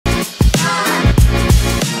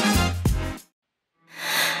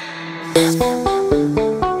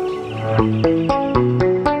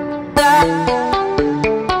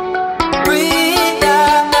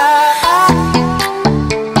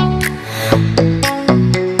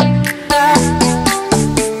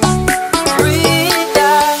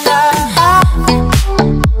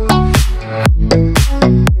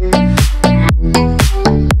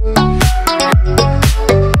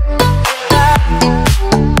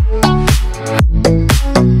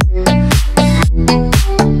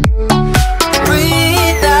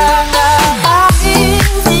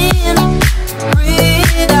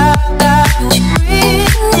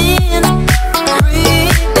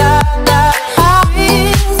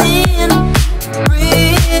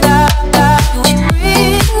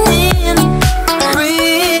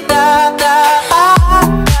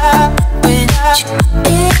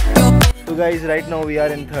Guys, right now we are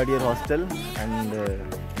in third year hostel and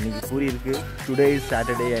puri irukku. Today is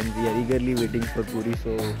Saturday and we are eagerly waiting for puri.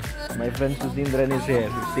 So my friend Susindran is here,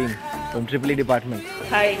 from Triple E department.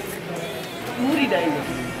 Hi. Puri time.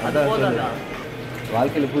 Adha podala.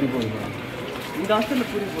 Valkile puri podudha. Inga hostel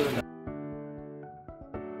puri podudha.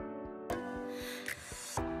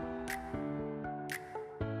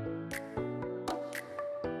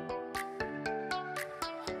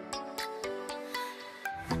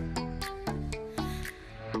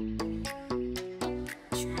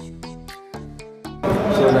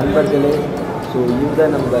 So நண்பர்களே, so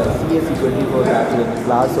இதுதான் நம்ம CSC 24 batch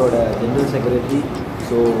class-ஓட general secretary,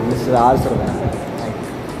 so Mr. R. Sarvan.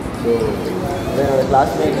 So then our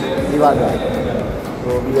classmate Divaga.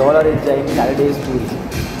 So we all are enjoying Saturday's school.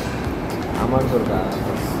 Aman சொல்றா.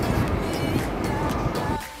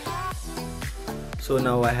 So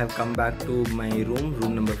now I have come back to my room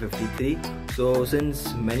number 53. So since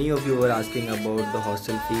many of you were asking about the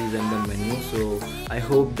hostel fees and the menu, so I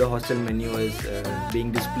hope the hostel menu is being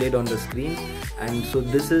displayed on the screen. And so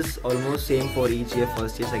this is almost same for each year,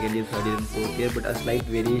 first year, second year, third year and fourth year, but a slight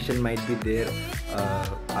variation might be there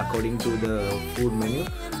according to the food menu.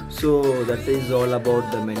 So that is all about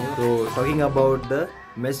the menu. So talking about the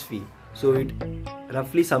mess fee, so it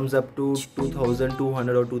roughly sums up to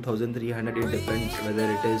 2,200 or 2,300. It depends whether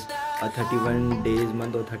it is a 31 days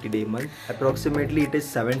month or 30-day month. Approximately it is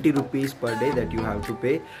 70 rupees per day that you have to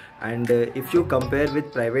pay. And if you compare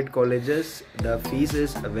with private colleges, the fees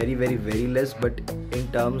is very less, but in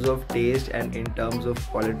terms of taste and in terms of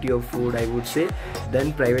quality of food, I would say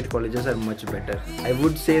then private colleges are much better. I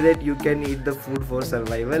would say that you can eat the food for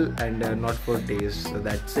survival and not for taste, so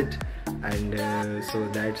that's it. And so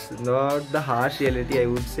that's not the harsh reality, I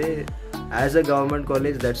would say. As a government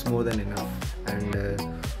college, that's more than enough. And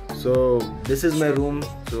so this is my room,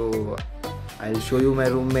 so I'll show you my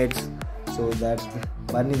roommates. So that's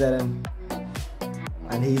Barnidharan,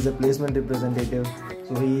 and he is a placement representative.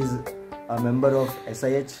 So he is a member of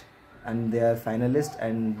SIH and they are finalists,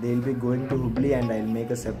 and they'll be going to Hubli, and I'll make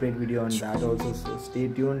a separate video on that also, so stay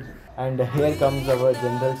tuned. And here comes our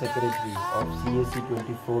general secretary of CSC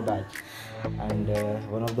 24 batch, and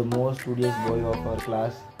one of the most studious boy of our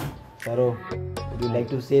class. Saro, would you like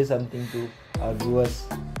to say something to our viewers?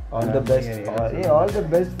 All the best. All the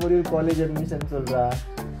best for your college admission, Solra.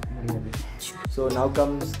 So now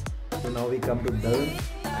we come to Darun,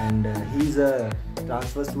 and he's a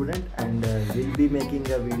transfer student, and we'll be making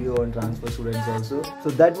a video on transfer students also. So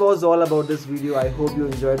that was all about this video. I hope you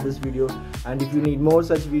enjoyed this video, and if you need more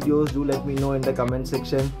such videos, do let me know in the comment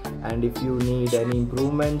section. And if you need any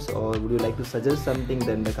improvements or would you like to suggest something,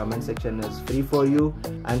 then the comment section is free for you.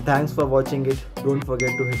 And thanks for watching it. Don't forget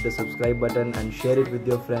to hit the subscribe button and share it with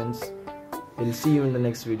your friends. We'll see you in the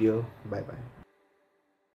next video. Bye bye.